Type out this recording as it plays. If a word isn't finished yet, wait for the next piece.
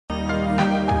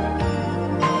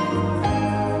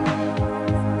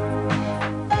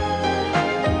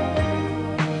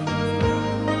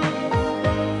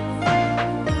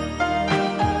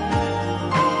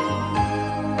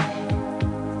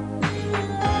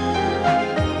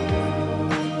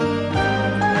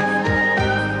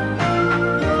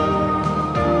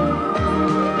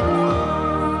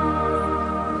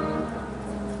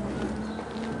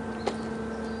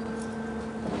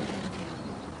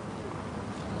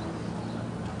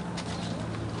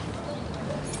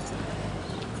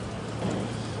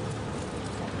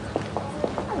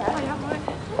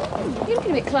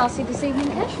classy this evening,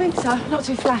 Kev. I think so. Not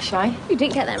too flash, eh? You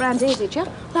didn't get that round here, did you?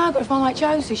 No, I got to find like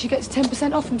Josie. She gets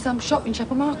 10% off from some shop in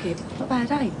Chapel Market. Not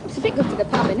bad, eh? It's a bit good for the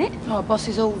pub, isn't it? Oh,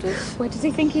 boss's orders. Where does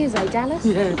he think he is, eh, Dallas?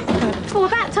 Yeah. Oh,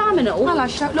 about time and all. Hello,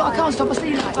 Sherlock. Look, I can't stop. I'll see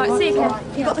you later. Right, see you,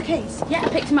 Kev. You got the keys? Yeah, I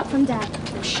picked him up from Dad.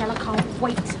 Oh, Shell, I can't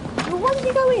wait. Well, why did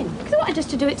you go in? Because I wanted us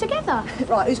to do it together.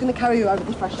 Right, who's going to carry you over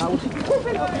the threshold?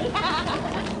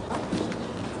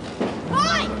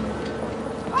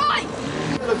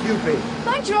 Where have you been?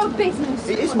 Mind your own business.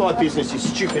 It is my business, you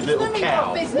stupid little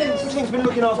cow. Business. She's been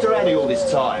looking after Annie all this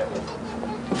time.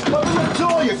 Open the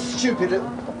door, you stupid little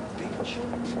bitch.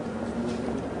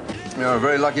 You're a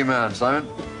very lucky man, Simon.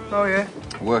 Oh, yeah?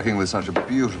 Working with such a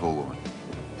beautiful woman.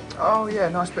 Oh, yeah,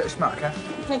 nice bit of smack, huh?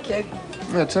 Thank you.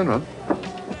 Yeah, turn around.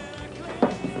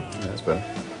 Yeah, that's better.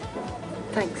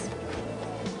 Thanks.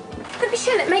 But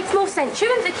Michelle, it makes more sense.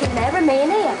 You and Vicky in there and me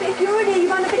in here. But if you're in here, you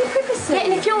want a bit of privacy. Yeah,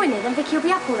 and if you're in here, then Vicky will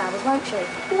be up all hours, won't she?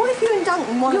 Well, what if you and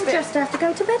Duncan want You'll a bit... just have to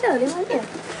go to bed early, won't you?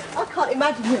 I can't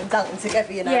imagine you and Duncan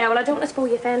together, you know. Yeah, well, I don't want to spoil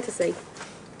your fantasy.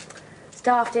 It's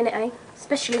daft, innit, eh?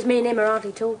 Especially as me and him are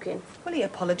hardly talking. Well, he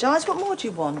apologised. What more do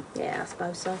you want? Yeah, I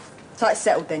suppose so. So it's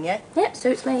settled then, yeah? Yep,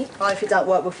 suits me. Oh, if it don't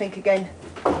work, we'll think again.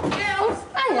 Girls,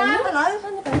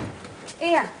 Hello.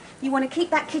 Here, you want to keep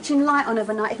that kitchen light on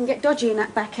overnight. It can get dodgy in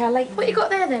that back alley. What you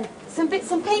got there, then? Some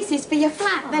bits and pieces for your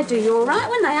flat. They'd do you all right,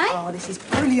 wouldn't they, eh? Oh, this is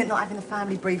brilliant, not having the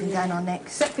family breathing down our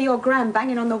necks. Except for your gran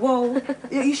banging on the wall.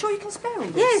 Are you sure you can spare all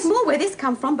this? Yeah, there's more where this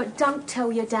come from, but don't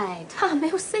tell your dad.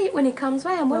 He'll see it when he comes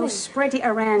round, We'll won't he? spread it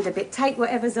around a bit. Take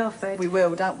whatever's offered. We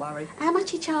will, don't worry. How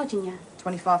much are you charging you?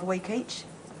 25 a week each.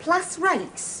 Plus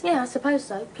rates. Yeah, I suppose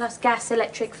so. Plus gas,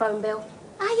 electric, phone bill.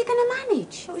 How are you going to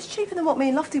manage? It was cheaper than what me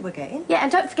and Lofty were getting. Yeah,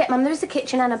 and don't forget, Mum, there is a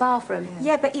kitchen and a bathroom.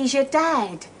 Yeah, but he's your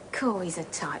dad. Cool, he's a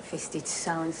tight-fisted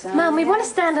so-and-so. Mum, we want to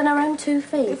stand on our own 2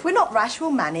 feet. If we're not rash,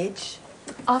 we'll manage.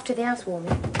 After the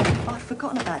housewarming. I'd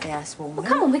forgotten about the housewarming. Well,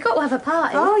 come on, we've got to have a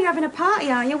party. Oh, you're having a party,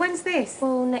 are you? When's this?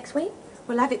 Well, next week.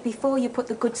 We'll have it before you put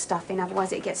the good stuff in,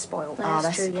 otherwise it gets spoiled.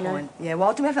 That's true, the you know. point. Yeah, well,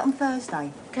 I'll do it on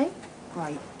Thursday. Okay.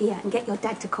 Great. Yeah, and get your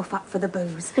dad to cough up for the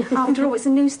booze. After all, it's a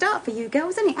new start for you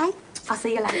girls, isn't it, eh? I'll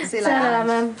see you later. See you later. Ta-ra,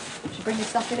 Mum. Should you bring your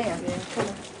stuff in here? Yeah, come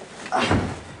on.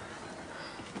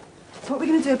 So what are we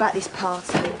going to do about this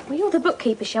party? Well, you're the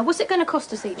bookkeeper, Shell. What's it going to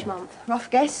cost us each month? Rough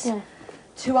guess? Yeah.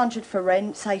 200 for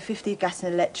rent, say 50 gas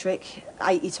and electric,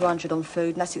 80 to 100 on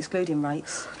food, and that's excluding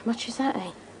rates. How much is that,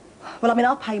 eh? Well, I mean,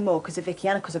 I'll pay more because of Vicky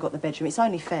and because I've got the bedroom. It's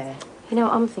only fair. You know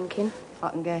what I'm thinking? I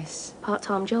can guess.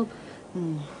 Part-time job.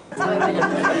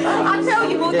 I tell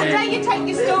you what, the day you take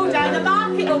your store down, the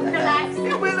market will collapse.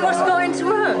 What's going to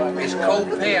her? It's called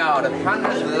PR. The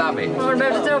punters love it. Well, we're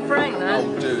about to tell Frank that.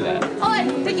 I'll do that.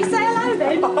 Oi, did you say hello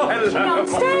then? Oh, hello. I'm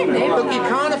standing. Look, you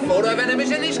can't afford to have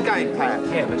enemies in this game, Pat.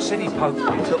 Yeah, but silly poke.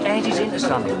 Look, Eddie's into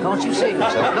something. Can't you see?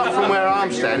 Not from where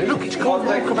I'm standing. Look, it's called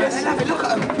Walk About and have it. Look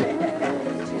at them.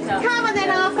 Come on then,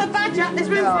 Arthur, budge up. There's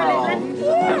room for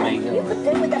a living. You could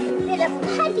do with a little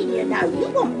padding, you know. You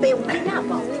want building up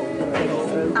after all.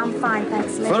 I'm fine,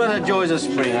 thanks, Liz. Full of the joys of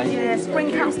spring, eh? Yeah,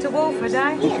 spring comes to Walford,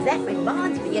 eh? Yeah, that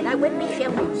reminds me, you know, when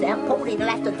Michelle moves out, Pauline will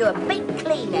have to do a big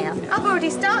clean out. I've already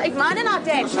started mine, and I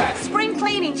did. Spring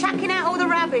cleaning, chucking out all the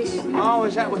rubbish. Oh,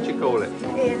 is that what you call it?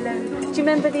 Dear Lou, do you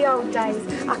remember the old days?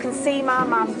 I can see my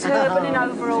mum, turban and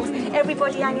overalls,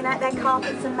 everybody hanging out their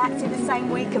carpets and mats in the same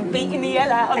week and beating the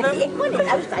hell out of them. Yeah, well, in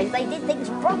those days, they did things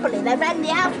properly. They ran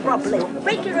the house properly.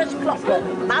 Rigorous clockwork.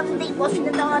 Monday, washing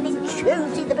and ironing.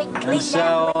 Tuesday, the big clean And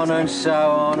so on and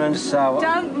so on and so on.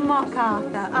 Don't mock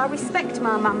Arthur. I respect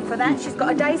my mum for that. She's got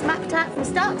her days mapped out from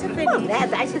start to finish. Well,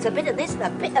 nowadays, it's a bit of this and a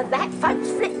bit of that. Folks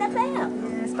flitting about. Yeah,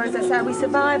 I suppose that's how we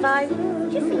survive, eh? Do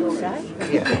you think so?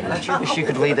 Yeah, don't you wish you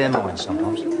could read their minds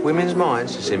sometimes? Women's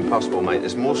minds? It's impossible, mate.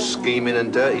 There's more scheming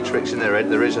and dirty tricks in their head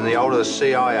than there is in the whole of the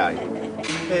CIA.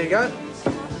 There you go.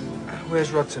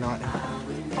 Where's Rod tonight?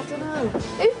 I don't know.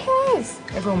 Who cares?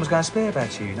 Everyone was going to speak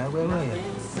about you, know. Where were you?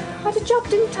 I had a job,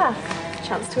 didn't I?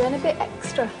 Chance to earn a bit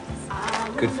extra.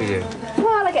 Good for you.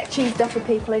 Well, I get cheesed off with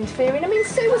people interfering. I mean,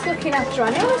 Sue was looking after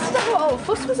her. I understand what all the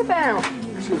fuss was about.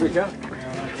 Excuse me, Kat.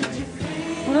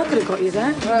 Well, I could have got you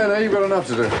there. No, you've got enough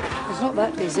to do. It's not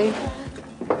that busy.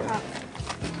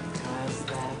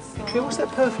 Hey, what's that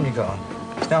perfume you got on?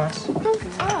 It's nice.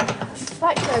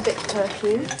 Like to wear a bit of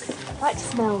perfume. Like to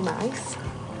smell nice.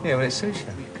 Yeah, well, it suits you.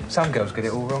 Some girls get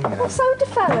it all wrong, you know. Well, so do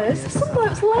fellas. Some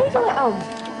blokes ladle it on.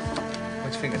 What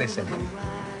do you think of this, then?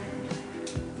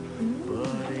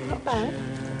 Not bad.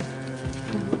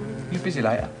 You busy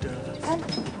later?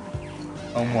 Depends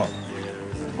On what?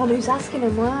 on who's asking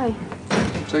and why.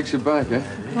 Takes you back, eh?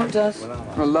 What does?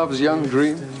 Well, love's young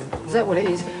dream. Is that what it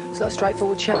is? It's like a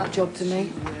straightforward shut-up job to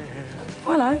me.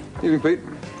 Hello. Evening, Pete.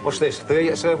 What's this? 30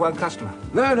 to serve one customer?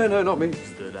 No, not me.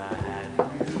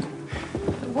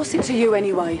 What's it to you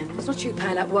anyway? It's not you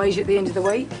paying up wage at the end of the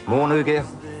week. More new gear?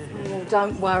 Well,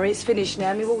 don't worry, it's finished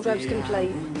now. My wardrobe's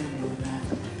complete.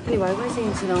 Anyway, where's he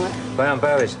in tonight? Brown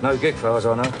Barry's. No gig, far as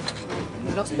I know.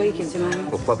 You're not speaking to me.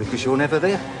 Well, probably because you're never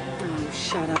there. Oh,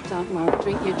 shut up, don't worry.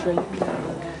 Drink your drink.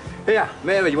 Here,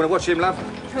 Mary, you want to watch him, love?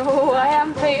 Oh, I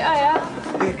am, Peter,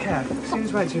 yeah. Here, Kath,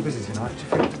 seems way too busy tonight.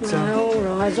 Do you think No, all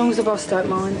right, as long as the boss don't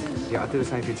mind. Yeah, I'll do the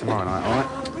same for you tomorrow night, all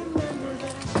right?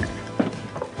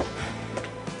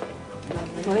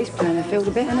 Well, he's playing the field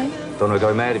a bit, isn't he? Don't want to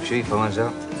go mad if she finds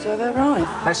out. So they're right.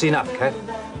 That's enough, Kath.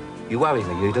 You worry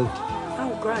me, you do.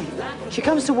 Oh, great. She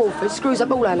comes to Walford, screws up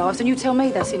all our lives, and you tell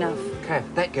me that's enough. Kath,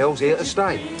 that girl's here to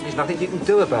stay. There's nothing you can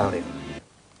do about it.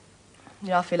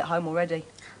 Yeah, I feel at home already.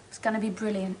 It's going to be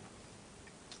brilliant.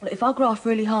 Look, if I graft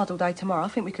really hard all day tomorrow, I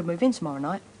think we could move in tomorrow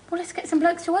night. Well, let's get some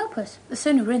blokes to help us. The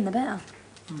sooner we're in, the better.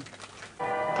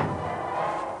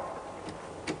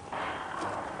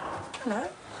 Hello.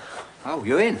 Oh,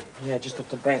 you're in? Yeah, just off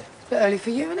the bed. It's a bit early for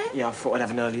you, isn't it? Yeah, I thought I'd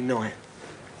have an early night.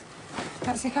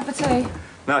 Fancy a cup of tea?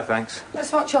 No, thanks.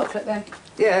 Let's hot chocolate, then.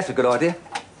 Yeah, that's a good idea.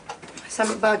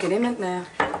 Something bugging him, isn't there?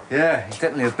 Yeah, he's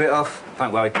definitely a bit off.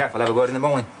 Don't worry, Kath, I'll have a word in the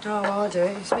morning. Oh, I'll do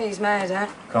it. It's me he's mad at.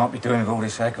 Can't be doing with all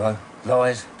this aggro.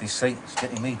 Lies, deceit, it's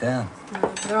getting me down.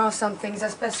 There are some things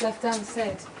that's best left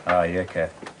unsaid. Ah, yeah,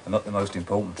 Kath. They're not the most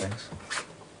important things.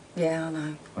 Yeah, I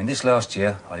know. I mean, this last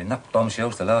year, I had enough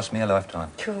bombshells to last me a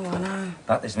lifetime. Cool, I know.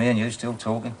 But there's me and you still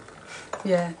talking.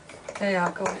 Yeah. There you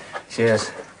are, go on.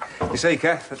 Cheers. You see,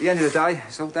 Kath, at the end of the day,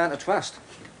 it's all down to trust.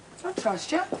 I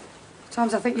trust you.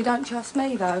 Sometimes I think you don't trust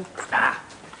me, though. Ah,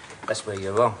 that's where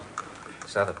you're wrong.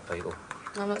 It's other people.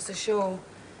 I'm not so sure.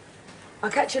 I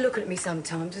catch you looking at me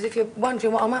sometimes as if you're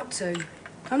wondering what I'm up to.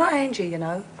 I'm not Angie, you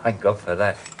know. Thank God for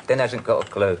that. Den hasn't got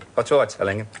a clue. I tried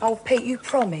telling him. Oh, Pete, you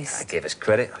promised. Give us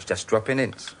credit. I was just dropping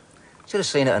hints. Should have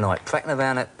seen her tonight, cracking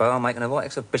around that bar, making a right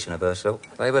exhibition of herself.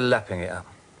 They were lapping it up.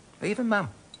 Even Mum.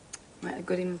 Made a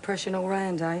good impression all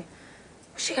round, eh?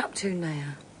 What's she up to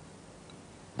now?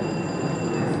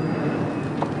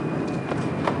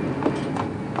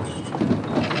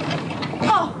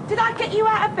 Oh, did I get you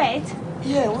out of bed?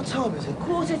 Yeah, what time is it?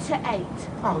 8:45.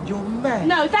 Oh, you're mad.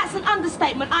 No, that's an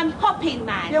understatement. I'm hopping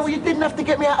mad. Yeah, well, you didn't have to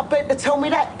get me out of bed to tell me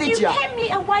that, did You you? kept me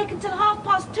awake until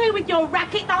 2:30 with your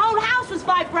racket. The whole house was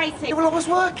vibrating. Yeah, well, I was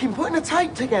working, putting a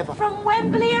tape together. From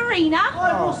Wembley Arena?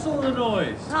 Hi, what's all the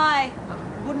noise? Hi.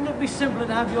 Wouldn't it be simpler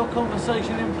to have your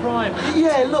conversation in private?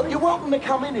 Yeah, look, you're welcome to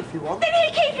come in if you want. Did he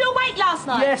keep you awake last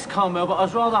night? Yes, Carmel, but I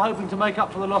was rather hoping to make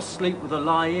up for the lost sleep with a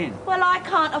lie-in. Well, I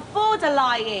can't afford a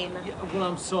lie-in. Yeah, well,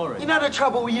 I'm sorry. You know the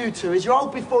trouble with you two is you're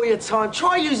old before your time.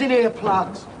 Try using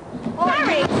earplugs.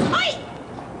 Harry!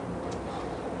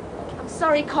 I'm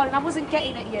sorry, Colin, I wasn't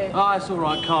getting at you. Ah, it's all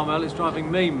right, Carmel. It's driving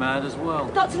me mad as well.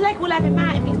 Dr. Legg will have him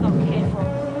out if he's not careful.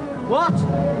 What?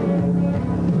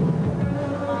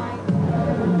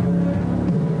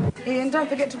 Ian, don't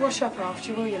forget to wash up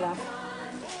after you, will you, love?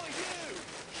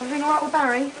 Everything all right with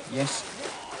Barry? Yes,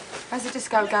 How's the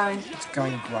disco going? it's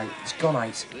going great. It's gone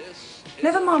 8.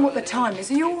 Never mind what the time is.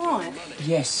 Are you all right?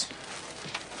 Yes.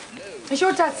 Has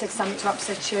your dad said something to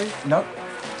upset you? No.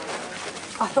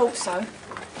 I thought so.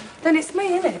 Then it's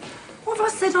me, innit? What have I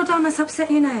said or done that's upset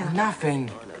you now?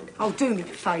 Nothing. Oh, do me a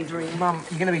favour, Ian. Mum,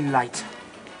 you're going to be late.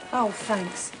 Oh,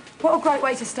 thanks. What a great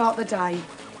way to start the day.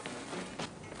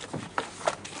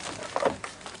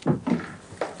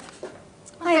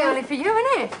 Early for you,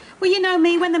 isn't it? Well, you know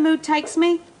me when the mood takes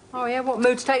me. Oh, yeah? What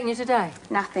mood's taking you today?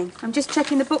 Nothing. I'm just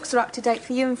checking the books are up to date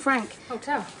for you and Frank.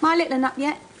 Hotel. My little one up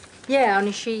yet? Yeah,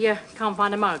 only she can't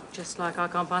find a mug, just like I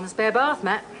can't find a spare bath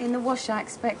mat. In the wash, I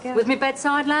expect, girl. With me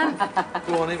bedside lamp.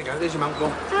 Go on, here we go. There's your mum, go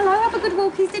on. Hello, have a good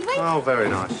walkies, did we? Oh, very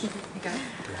nice.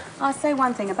 I'll say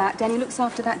one thing about Den. He looks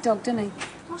after that dog, doesn't he?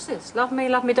 What's this? Love me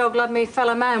dog, love me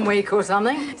fellow man week or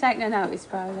something? Take no notice,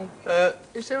 probably.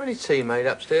 Is there any tea made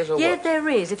upstairs or Yeah, what? there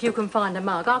is, if you can find a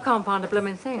mug. I can't find a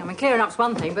blooming thing. I mean, clearing up's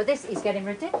one thing, but this is getting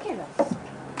ridiculous.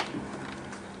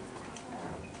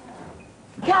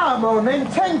 Come on then,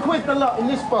 10 quid the lot in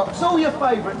this box. All your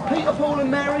favourites. Peter, Paul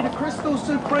and Mary, the Crystal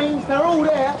Supremes, they're all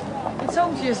there. It's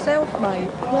all to yourself, mate.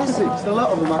 Classics, a lot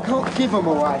of them. I can't give them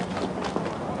away.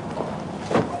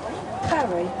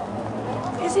 Barry,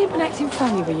 has he been acting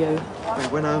funny with you? He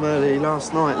went home early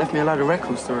last night, left me a load of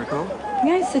records to record. He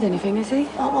ain't said anything, has he?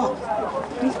 Oh,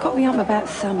 what? He's got me up about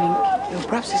something. Well,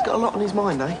 perhaps he's got a lot on his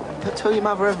mind, eh? Tell your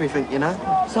mother everything, you know?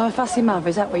 So a fussy mother,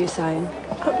 is that what you're saying?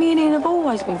 Look, me and Ian have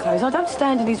always been close. I don't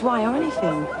stand in his way or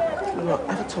anything. Look,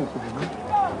 have a talk with him,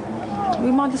 mate.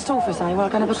 We mind the store for a second? Well,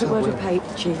 I'm going to have a quick word with Pete.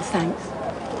 Cheers, thanks.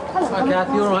 Hi,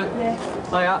 Kath. You all right? Yeah.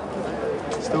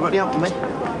 Hiya. Still got the hump on me?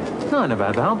 No, never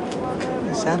had the hump.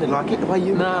 It sounded like it, the way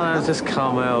you... No, it's just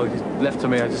Carmel. Left to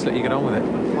me, I just let you get on with it.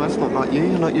 Well, that's not like you.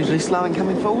 You're not usually slow in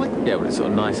coming forward. Yeah, but it's sort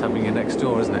of nice having you next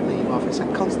door, isn't it? There you are. It's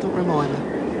a constant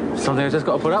reminder. Something I've just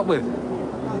got to put up with.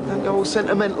 Don't go all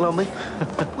sentimental on me.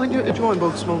 Weren't you at the drawing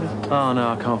board this morning? Oh, no,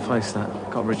 I can't face that.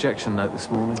 Got a rejection note this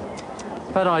morning.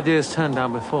 I've had ideas turned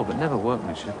down before, but never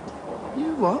workmanship.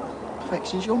 You what?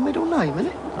 Perfection's your middle name, isn't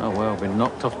it? Oh, well, I've been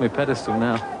knocked off my pedestal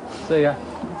now. See ya.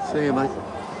 See you, mate.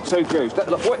 So, Drews,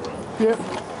 look, what? Yep.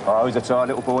 Oh, he's a tired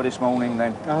little boy this morning,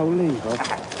 then. Oh, leave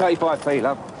off. 35p,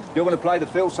 love. You're going to play the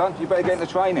field, son. You better get into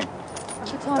training.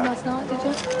 What's your time last night, did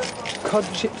you? Cod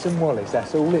chips and wallies,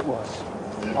 that's all it was.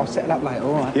 I'll settle up later,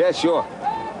 all right? Yeah, sure.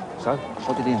 So,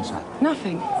 what did Ian say?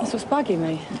 Nothing. That's what's bugging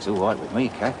me. It's all right with me,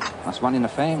 Kath. That's one in the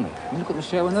family. I mean, look at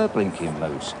Michelle and her blinking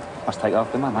moods. Must take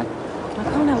after Mum, eh? I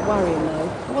can't help worrying, though.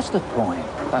 What's the point?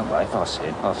 Don't worry, if I see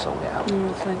him, I'll sort it out.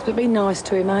 Thanks, but be nice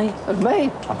to him, eh? And me?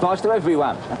 I'm nice to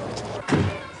everyone.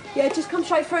 Yeah, just come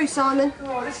straight through, Simon.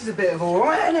 Oh, this is a bit of all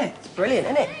right, isn't it? It's brilliant,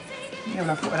 isn't it? Yeah,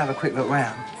 well, I thought I'd have a quick look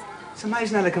round. It's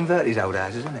amazing how they convert these old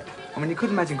houses, isn't it? I mean, you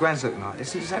couldn't imagine Grand's looking like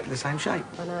this. It's exactly the same shape.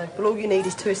 I know, but all you need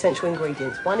is two essential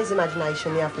ingredients. One is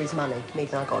imagination, the other is money.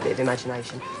 Even I've got a bit of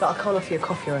imagination. But I can't offer you a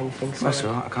coffee or anything, sorry. That's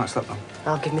all right, I can't stop them.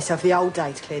 I'll give myself the old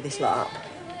day to clear this lot up.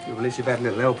 Well, at least you've had a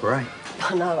little helper, eh?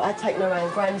 I know, I'd taken her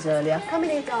around Gran's earlier. Come in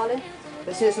here, darling.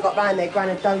 But as soon as I got round there, Gran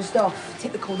had dozed off.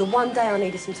 Typical, the one day I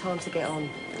needed some time to get on.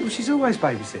 Well, she's always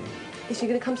babysitting. Is she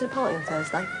going to come to the party on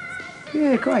Thursday?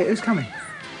 Yeah, great. Who's coming?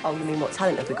 Oh, you mean what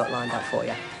talent have we got lined up for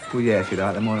you? Well, yeah, if you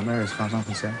like, the more the merrier as far as I'm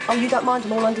concerned. Oh, you don't mind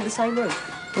them all under the same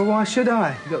roof? Well, why should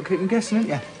I? You've got to keep them guessing,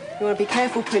 haven't you? You want to be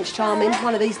careful, Prince Charming.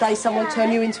 One of these days someone will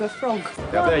turn you into a frog.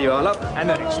 Yeah, there you are, love. And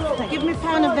the next. Give me a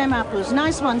pound of them apples.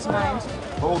 Nice ones, mind.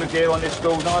 All the gear on this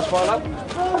school's nice, my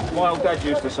love. My old dad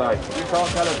used to say, you can't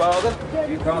tell a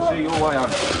bargain, you can't see your way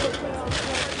home.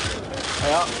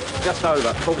 They are just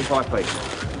over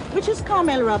 45p. Which is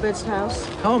Carmel Roberts' house?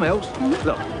 Carmel's?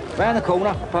 Look, round the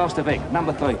corner, past the Vic,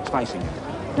 number 3, facing you.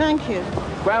 Thank you.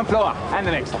 Ground floor, and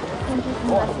the next.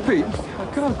 Oh, Pete,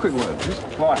 can I have a quick word, please?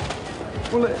 Why?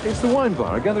 Well, it's the wine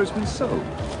bar. I gather it's been sold.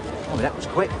 Oh, that was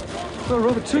quick. Well,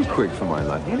 rather too quick for my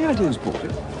liking. Any idea who's bought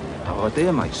it? No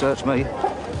idea, mate. Search me.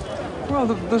 Well,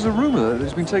 there's a rumour that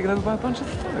it's been taken over by a bunch of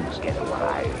thugs. Get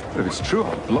away. But if it's true,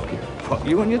 I'll block it. What,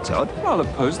 you and your Todd? I'll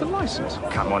oppose the licence.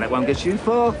 Come on, that won't get you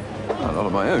far. Well, not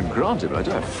on my own, granted, but I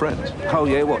do have friends. Oh,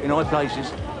 yeah, what, in high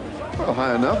places? Well,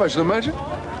 high enough, I should imagine.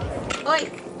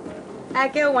 Oi, our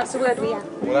girl wants a word with you.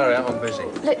 Well, hurry up, I'm busy.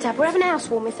 Look, Dad, we're having a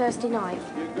housewarming Thursday night.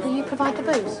 Will you provide the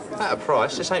booze? At a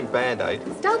price, this ain't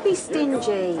Band-Aid. Don't be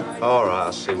stingy. All right,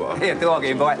 I'll see what I... Here, do I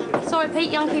get invite? Sorry,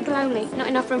 Pete, young people only. Not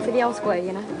enough room for the old square,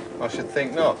 you know. I should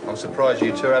think not. I'm surprised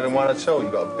you two are having one at all.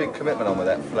 You've got a big commitment on with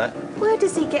that flat. Where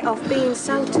does he get off being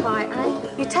so tight,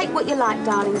 eh? You take what you like,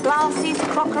 darling. Glasses,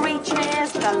 crockery,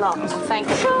 chairs, the lot. Thank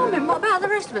you. Charming, what about the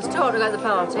rest of us? Told to go to the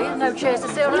party. No chairs to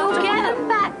sit on. You'll get a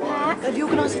backpack. Have you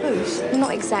organised the booze?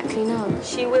 Not exactly, no.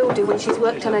 She will do when she's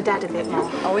worked on her dad a bit more.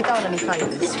 Oh, we don't want any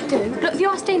favours. Yes, we do. Look, have you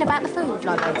asked Dean about the food?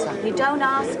 No, later. You don't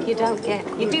ask, you don't get.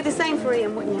 You'd do the same for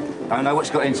Ian, wouldn't you? Don't know what's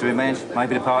got into him, man.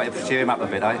 Maybe the party will cheer him up a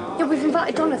bit, eh? Yeah, we've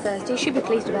invited Donna Thursday. She'll be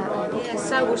pleased about that. Yeah,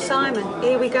 so will Simon.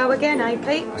 Here we go again, eh,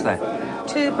 Pete? What's that?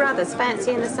 Two brothers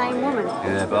fancying the same woman.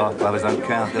 Yeah, but our brothers don't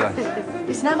count, do they?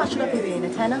 Listen, how much would I be being,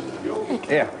 a tenner?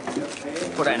 Here.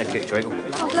 Put that in a kick, Treacle.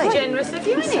 Generous of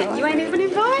you, isn't it? You ain't even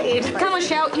invited. Come on,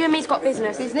 Shell. You and me's got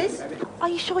business. Business? Are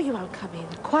you sure you won't come in?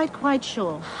 Quite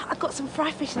sure. I've got some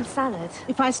fry fish and salad.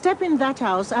 If I step in that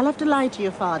house, I'll have to lie to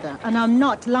your father, and I'm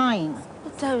not lying.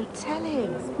 Well, don't tell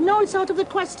him. No, it's out of the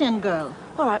question, girl.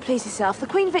 All right, please yourself. The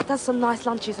Queen Vic does some nice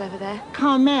lunches over there.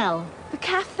 Carmel. The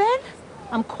calf, then?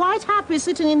 I'm quite happy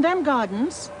sitting in them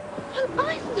gardens. Well,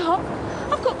 I'm not.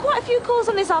 I've got quite a few calls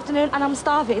on this afternoon, and I'm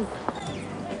starving.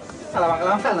 Hello, Uncle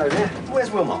Alf. Hello there.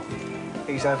 Where's Wilmot?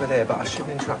 He's over there, but I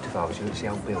shouldn't interrupt if I was you. It's the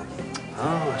old Bill.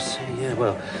 Oh, I see, yeah,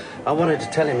 well, I wanted to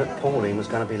tell him that Pauline was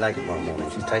going to be late tomorrow morning.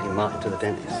 She's taking Martin to the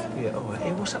dentist. Yeah, oh,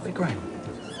 hey, what's up with Gran?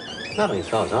 Nothing as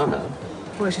far as I know.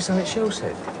 Well, it's just something Shell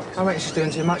said. I reckon she's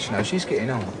doing too much, you know. She's getting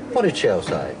on. What did Shell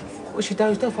say? Well, she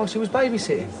dozed off while she was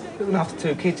babysitting. Looking after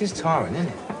two kids is tiring, isn't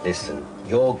it? Listen,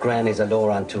 your Gran is a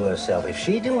law unto herself. If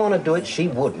she didn't want to do it, she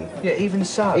wouldn't. Yeah, even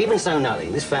so. Even so,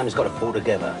 nothing. This family's got to pull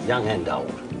together, young and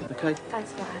old. Okay.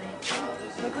 Thanks, Granny.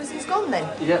 So Chrissy's gone then?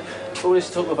 Yep. All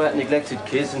this talk about neglected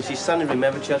kids, and she suddenly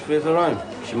remembered she had three of her own.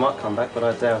 She might come back, but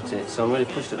I doubt it, so I'm really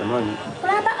pushed at the moment.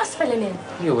 Well, how about us filling in?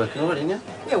 You're working already, aren't you?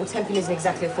 Yeah, well, temping isn't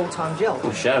exactly a full-time job.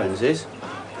 Well, Sharon's is.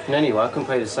 And anyway, I can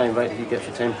pay the same rate that you get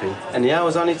for temping. And the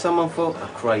hours I need someone for are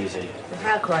crazy.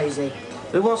 How crazy?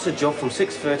 Who wants a job from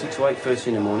 6:30 to 8:30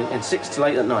 in the morning and 6 till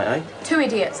 8 at night, eh? 2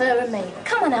 idiots, her and me.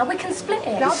 Come on now, we can split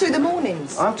it. I'll do the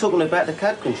mornings. I'm talking about the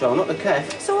cab control, not the cab.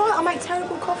 It's all right, I'll make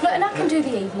terrible coffee. Look, and I can do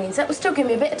the evenings. That will still give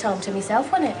me a bit of time to myself,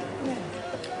 won't it?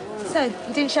 So,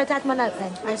 you didn't show Dad my note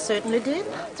then? I certainly did.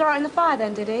 Throw it in the fire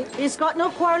then, did he? He's got no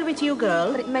quarrel with you,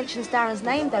 girl. But it mentions Darren's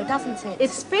name, though, doesn't it?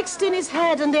 It's fixed in his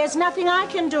head, and there's nothing I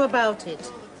can do about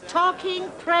it. Talking,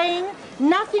 praying,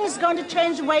 nothing's going to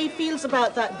change the way he feels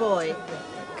about that boy.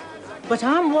 But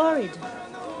I'm worried.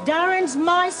 Darren's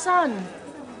my son.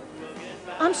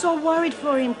 I'm so worried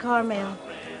for him, Carmel.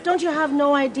 Don't you have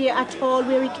no idea at all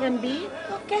where he can be?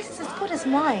 Well, I guess it's as good as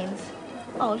mine.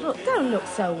 Oh, look, don't look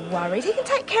so worried. He can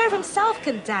take care of himself,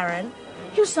 can Darren?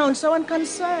 You sound so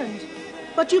unconcerned.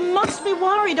 But you must be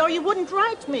worried or you wouldn't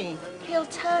write me. He'll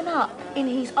turn up in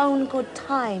his own good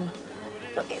time.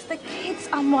 Look, it's the kids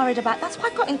I'm worried about. That's why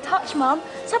I got in touch, Mum.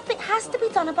 Something has to be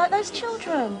done about those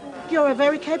children. You're a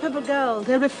very capable girl.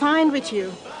 They'll be fine with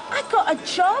you. I've got a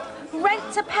job, rent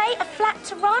to pay, a flat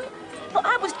to run. Look,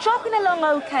 I was jogging along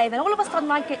okay, then all of a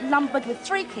sudden I get lumbered with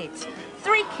 3 kids.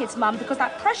 3 kids, Mum, because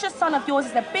that precious son of yours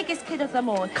is the biggest kid of them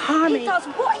all. Carmy. He does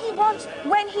what he wants,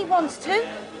 when he wants to.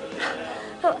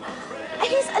 Look,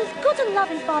 he's a good and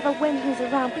loving father when he's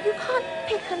around, but you can't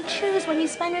pick and choose when you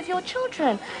spend with your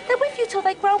children. They're with you till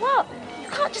they grow up. You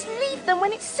can't just leave them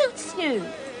when it suits you.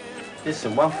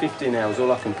 Listen, 150 an hour is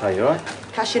all I can pay, all right?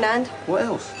 Cash in hand. What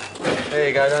else? There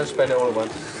you go, don't spend it all at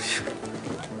once.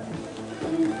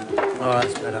 Oh,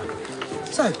 that's better.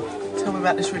 So, tell me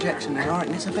about this rejection then. I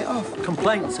reckon it's a bit off.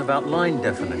 Complaints about line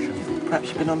definition. Perhaps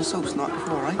you've been on the sauce night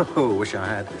before, eh? Oh, wish I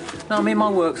had. No, I mean, my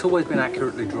work's always been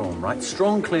accurately drawn, right?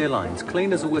 Strong, clear lines,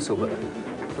 clean as a whistle, but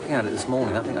looking at it this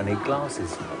morning, I think I need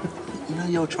glasses. You know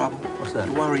your trouble. What's that?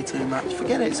 You worry too much.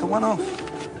 Forget it, it's a one-off.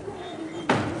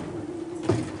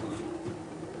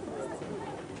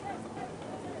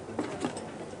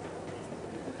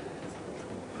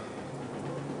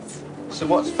 So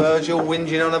what's Virgil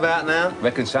whinging on about now?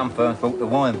 Reckon some firms bought the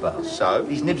wine bar. So?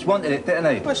 His nibs wanted it, didn't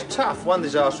he? Well, it's tough. One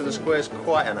disaster in the square's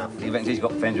quite enough. He reckons he's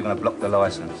got friends who are going to block the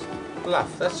licence.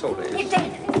 Bluff, that's all it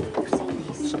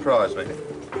is. Surprise me.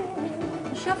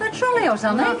 She have her trolley or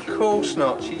something? No, of course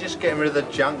not. She's just getting rid of the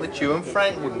junk that you and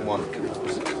Frank wouldn't want.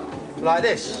 Like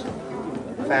this.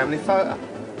 Family photo.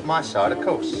 My side, of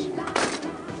course.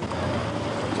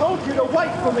 Told you to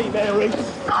wait for me, Mary.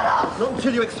 Not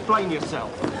until you explain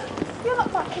yourself. You're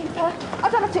not that keeper. I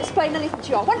don't have to explain anything to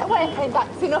you. I went away and came back.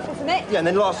 It's enough, isn't it? Yeah, and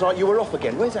then last night you were off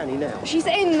again. Where's Annie now? She's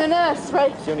in the nursery.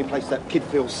 It's the only place that kid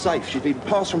feels safe. She's been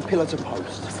passed from pillar to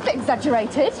post. It's a bit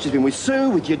exaggerated. She's been with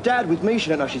Sue, with your dad, with me. She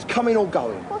don't know if she's coming or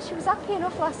going. Well, she was happy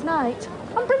enough last night.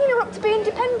 I'm bringing her up to be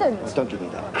independent. Don't give me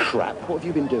that crap. What have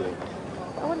you been doing?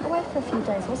 I went away for a few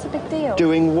days. What's the big deal?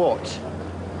 Doing what?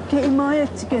 Getting my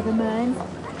head together, man.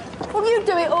 Well, you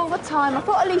do it all the time. I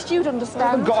thought at least you'd understand. I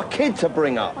haven't got a kid to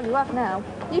bring up. Well, you have now.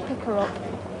 You pick her up.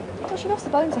 Well, she lost the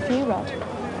bones a few, Rod.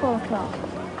 4 o'clock.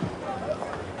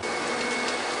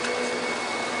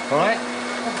 All right?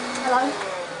 Hello?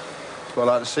 That's what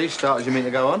I like to see. Start as you mean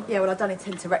to go on. Yeah, well, I don't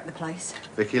intend to wreck the place.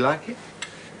 Vicky like it?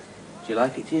 Do you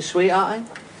like it to your sweetheart, eh?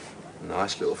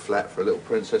 Nice little flat for a little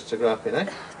princess to grow up in, eh?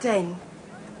 Den.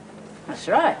 That's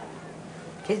right.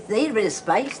 Kids need a bit of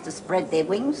space to spread their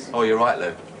wings. Oh, you're right,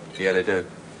 Lou. Yeah, they do.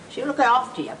 She'll look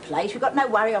after your place. You've got no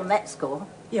worry on that score.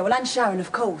 Yeah, well, and Sharon,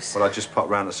 of course. Well, I just popped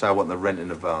round to say I want the rent in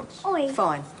advance. Oi.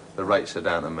 Fine. The rates are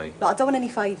down to me. But I don't want any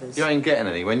favours. You ain't getting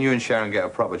any. When you and Sharon get a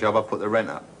proper job, I put the rent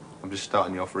up. I'm just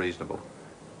starting you off reasonable.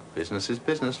 Business is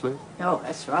business, Lou. Oh,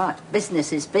 that's right.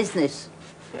 Business is business.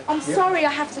 I'm sorry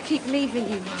I have to keep leaving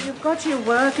you. You've got your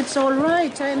work. It's all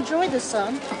right. I enjoy the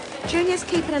sun. Junior's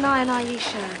keeping an eye on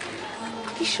Aisha.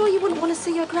 You sure you wouldn't want to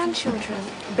see your grandchildren?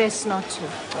 Best not to.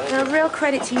 They're a real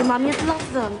credit to you, Mum. You'd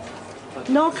love them.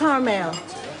 No, Carmel.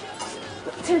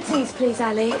 2 teas, please,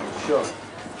 Ali. Sure.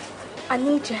 I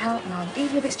need your help, Mum,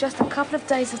 even if it's just a couple of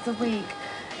days of the week.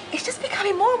 It's just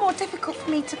becoming more and more difficult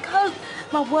for me to cope.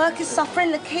 My work is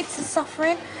suffering, the kids are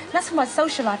suffering. And as for my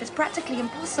social life, it's practically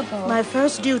impossible. My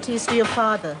first duty is to your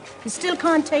father. He still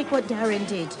can't take what Darren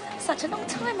did. Such a long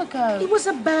time ago. He was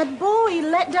a bad boy. He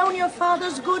let down your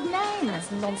father's good name.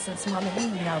 That's nonsense, Mum,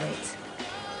 and you know it.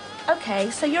 OK,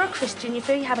 so you're a Christian. You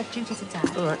feel you have a duty to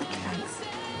Dad. All right. Thanks.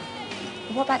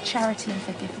 But what about charity and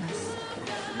forgiveness?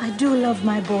 I do love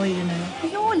my boy, you know.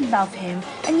 We all love him.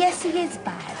 And yes, he is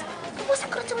bad. But what's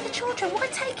it got to do with the children? Why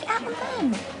take it out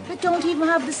on them? They don't even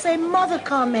have the same mother,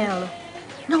 Carmel.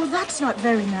 No, that's not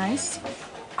very nice.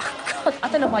 Oh, God, I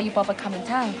don't know why you bother coming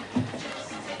down.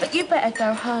 But you better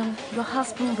go home. Your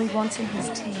husband will be wanting his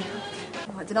tea.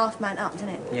 Right, did half man up, didn't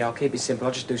it? Yeah, I'll keep it simple.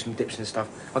 I'll just do some dips and stuff.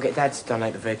 I'll get Dad to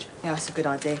donate the veg. Yeah, that's a good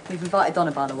idea. We've invited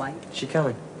Donna, by the way. She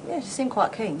coming? Yeah, she seemed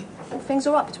quite keen. Well, things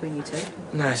all right between you two?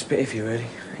 No, it's a bit iffy, really.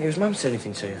 Has Mum said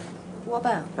anything to you? What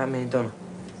about? About me and Donna?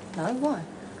 No, why?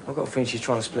 I've got a feeling she's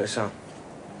trying to split us up.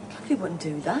 You wouldn't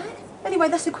do that. Anyway,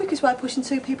 that's the quickest way of pushing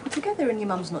two people together, and your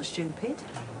mum's not stupid.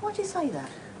 Why'd you say that?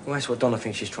 Well, that's what Donna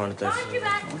thinks she's trying to do.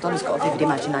 Well, Donna's got a vivid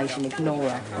imagination, ignore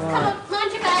her. Come on,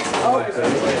 mind your back. Oh,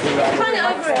 Run it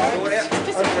over it.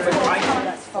 Just that's fine.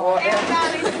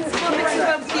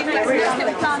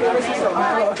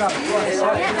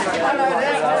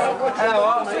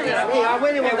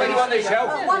 Where do you want these, Shell?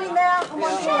 One in there and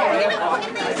one chair. You're not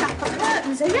putting these up on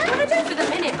curtains, are you? What do I do for the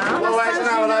minute, Mum? Well, wait an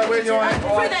hour, where do you want it?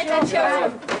 Through there, then, Shell.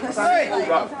 Hey,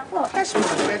 that's my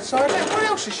bedside. What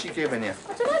else is she giving you?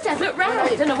 I don't know, Dad. Look round.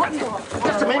 I don't know what you want.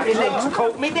 Just a minute, my leg's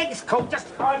cold. My leg's cold.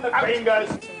 Just behind the fingers.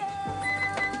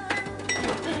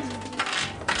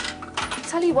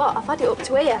 Tell you what, I've had it up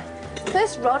to here.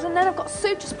 First Rod, and then I've got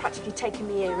Sue just practically taking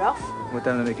my ear off. Well,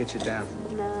 don't let it get you down.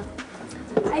 No.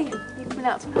 Hey, you coming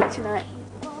out to play tonight?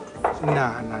 No,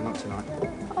 not tonight.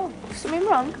 Oh, something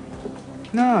wrong?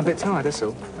 No, I'm a bit tired, that's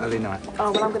all. Early night.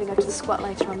 Oh, well, I'm going to go to the squat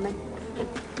later on then.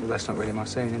 Well, that's not really my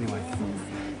scene, anyway.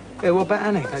 Yeah, what about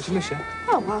Annie? Don't you miss her?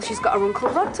 Oh, well, she's got her Uncle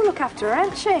Rod to look after her,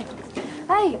 hasn't she?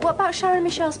 Hey, what about Sharon and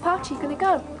Michelle's party? You going to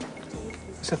go?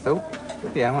 That's a thought.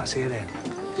 Yeah, I might see you there.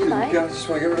 Mate. I just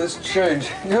want to get rid of this change.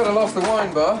 You heard I lost the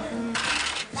wine bar.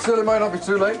 Still, it might not be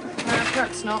too late. No,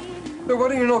 perhaps not. Look, why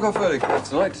don't you knock off early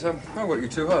tonight? I won't work you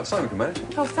too hard. Simon can manage.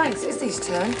 Oh, thanks. It's his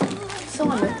turn.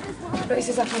 Simon. But he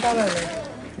says I can go early.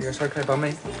 Yes, okay by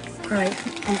me. Great.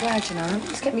 I'm glad, you know.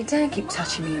 Just get me down, keep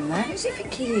touching me and that. Who's he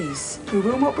think he is? Who,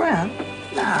 Wilmot Brown?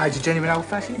 Nah, he's a genuine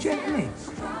old-fashioned gentleman.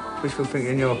 Wishful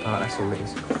thinking on your part, that's all it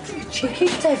is. You cheeky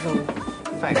devil.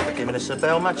 Thanks for giving us a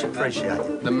bell. Much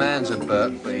appreciated. The man's a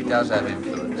Burke, but he does have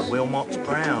influence. Wilmot's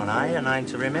Brown, eh? A name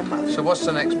to remember. So what's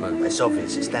the next move? It's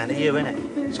obvious. It's down to you, isn't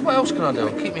it? So what else can I do?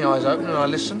 I keep my eyes open and I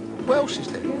listen. What else is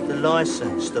there? The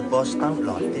licence. The boss don't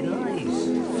like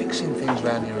delays. Fixing things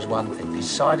round here is one thing.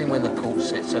 Deciding when the court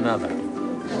sits another.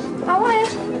 Oh, hiya.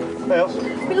 Hey, else?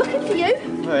 We're looking for you.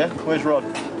 Oh, yeah? Where's Rod?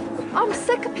 I'm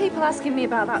sick of people asking me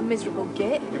about that miserable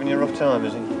git. Giving you a rough time,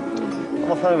 is he?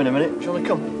 I'm off home in a minute. Do you want to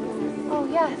come? Oh,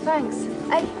 yeah, thanks.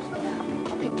 Hey,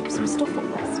 I picked up some stuff up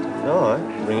west. All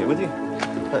right. Bring it with you.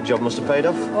 That job must have paid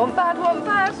off. One bad, one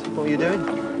bad. What are you doing?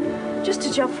 Just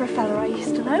a job for a fella I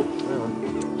used to know.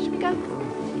 Oh. Should we go?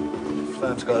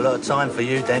 Firm's got a lot of time for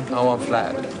you, then. Oh, I'm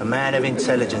flattered. A man of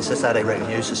intelligence, that's how they reckon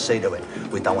you to see to it.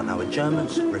 We don't want no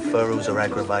adjournments, referrals or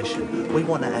aggravation. We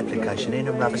want that application in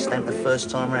and rubber stamp the first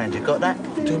time round. You got that?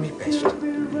 Do me best.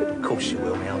 Of course you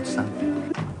will, my old son.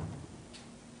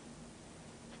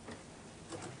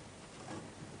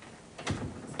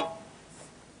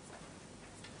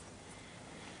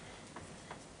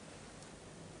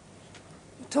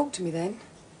 Talk to me then.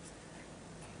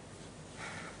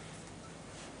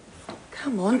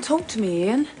 Come on, talk to me,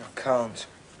 Ian. I can't.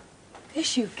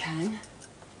 Yes, you can.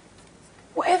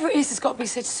 Whatever it is, it's got to be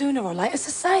said sooner or later,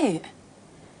 so say it.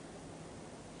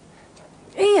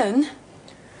 Ian?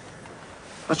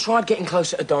 I tried getting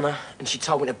closer to Donna, and she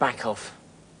told me to back off.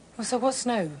 Well, so what's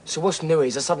new? So what's new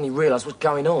is I suddenly realised what's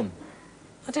going on.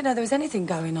 I didn't know there was anything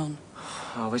going on.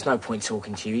 Oh, there's no point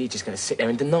talking to you. You're just going to sit there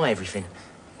and deny everything.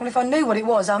 Well, if I knew what it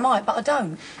was, I might, but I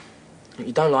don't.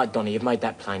 You don't like Donna. You've made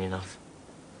that plain enough.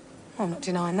 Well, I'm not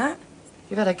denying that.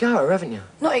 You've had a go at her, haven't you?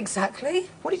 Not exactly.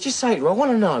 What did you say to her? I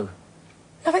want to know.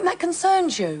 Nothing that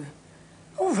concerns you.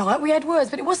 All right, we had words,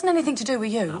 but it wasn't anything to do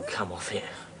with you. Oh, come off it.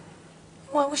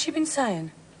 What was she been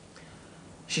saying?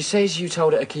 She says you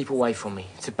told her to keep away from me,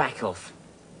 to back off.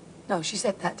 No, she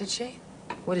said that, did she?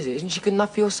 What is it? Isn't she good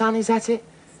enough for your son? Is that it?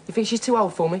 You think she's too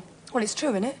old for me? Well, it's true,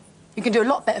 isn't it? You can do a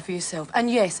lot better for yourself. And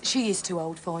yes, she is too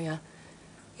old for you.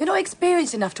 You're not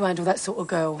experienced enough to handle that sort of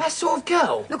girl. That sort of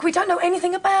girl? Look, we don't know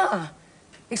anything about her.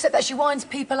 Except that she winds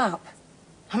people up.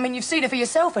 I mean, you've seen her for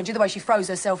yourself, haven't you? The way she throws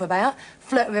herself about,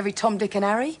 flirting with every Tom, Dick and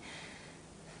Harry.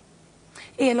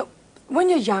 Ian, look, when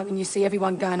you're young and you see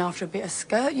everyone going after a bit of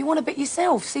skirt, you want a bit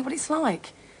yourself, see what it's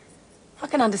like. I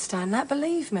can understand that,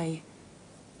 believe me.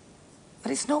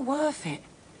 But it's not worth it.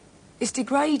 It's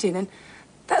degrading, and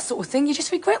that sort of thing you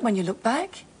just regret when you look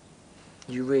back.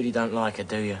 You really don't like her,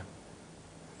 do you?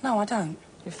 No, I don't.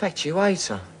 In fact, you hate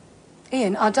her.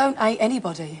 Ian, I don't hate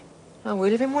anybody. Oh,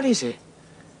 well, then what is it?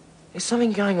 There's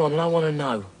something going on and I want to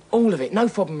know. All of it. No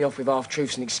fobbing me off with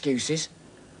half-truths and excuses.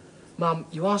 Mum,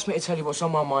 you asked me to tell you what's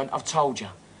on my mind. I've told you.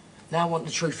 Now I want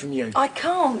the truth from you. I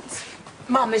can't.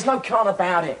 Mum, there's no can't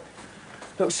about it.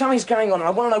 Look, something's going on and I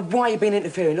want to know why you've been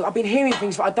interfering. Look, I've been hearing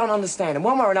things that I don't understand and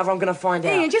one way or another I'm going to find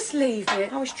out. Ian, just leave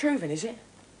it. Oh, it's true then, is it?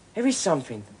 There is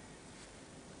something.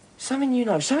 Something you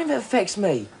know, something that affects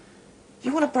me.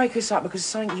 You want to break us up because of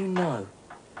something you know.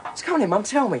 So come on in, Mum,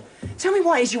 tell me. Tell me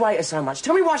why it is you hate her so much.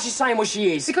 Tell me why she's saying what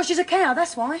she is. Because she's a cow,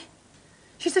 that's why.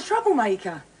 She's a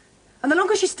troublemaker. And the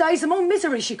longer she stays, the more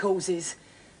misery she causes.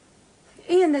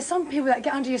 Ian, there's some people that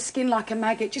get under your skin like a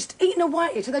maggot, just eating away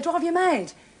at you till they drive you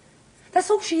mad. That's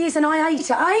all she is, and I hate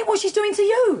her. I hate what she's doing to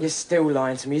you. You're still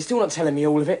lying to me. You're still not telling me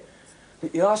all of it.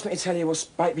 You asked me to tell you what's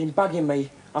been bugging me.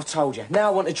 I've told you. Now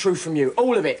I want the truth from you.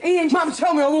 All of it. Ian... Mum,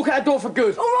 tell me I'll walk out the door for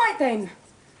good. All right, then.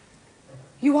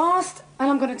 You asked, and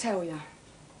I'm going to tell you.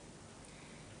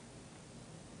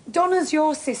 Donna's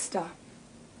your sister.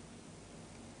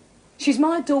 She's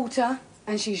my daughter,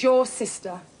 and she's your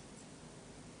sister.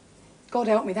 God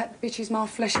help me, that bitch is my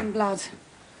flesh and blood.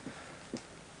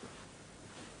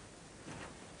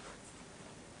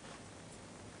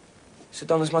 So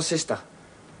Donna's my sister?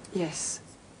 Yes.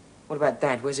 What about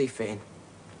Dad? Where's he fitting?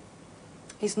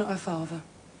 He's not her father.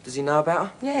 Does he know about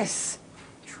her? Yes.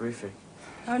 Terrific.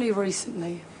 Only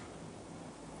recently.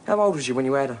 How old was you when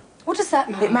you had her? What does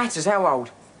that matter? It matters. How old?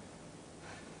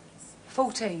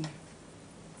 14.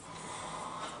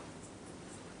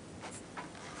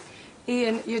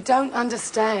 Ian, you don't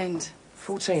understand.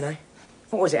 14, eh?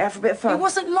 What was it, out for a bit of fun? It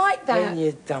wasn't like that. Then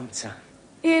you dumped her.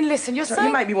 Ian, listen, you're saying...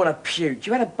 You made me want to puke.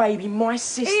 You had a baby, my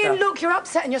sister. Ian, look, you're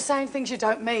upset and you're saying things you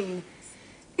don't mean.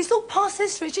 It's all past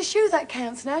history. It's just you that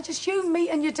counts now. Just you, me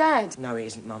and your dad. No, it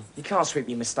isn't, Mum. You can't sweep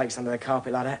your mistakes under the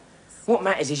carpet like that. What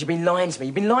matters is you've been lying to me.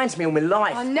 You've been lying to me all my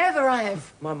life. I never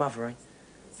have. My mother, eh?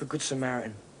 The Good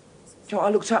Samaritan. Do you know what?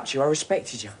 I looked up to you. I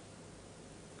respected you.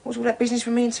 What was all that business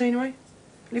with me and Tina, eh?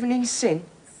 Living in sin?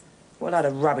 What a load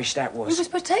of rubbish that was. He was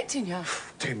protecting you.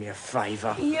 Do me a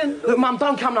favour. Ian... Look, Mum,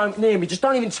 don't come near me. Just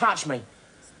don't even touch me.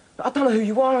 I don't know who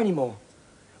you are anymore.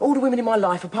 All the women in my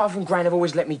life, apart from Gran, have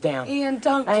always let me down. Ian,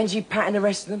 don't... Angie, Pat and the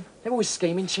rest of them. They're always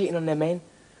scheming, cheating on their men.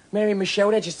 Mary and Michelle,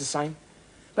 they're just the same.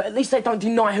 But at least they don't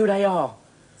deny who they are.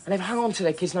 And they've hung on to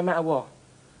their kids no matter what.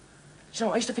 You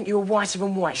know, I used to think you were whiter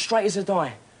than white, straight as a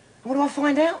die. And what do I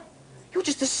find out? You're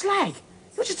just a slag.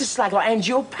 You're just a slag like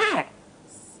Angie or Pat.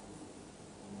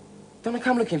 Don't I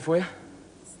come looking for you?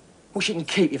 Well, she can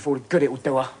keep you for all the good it will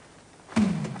do her.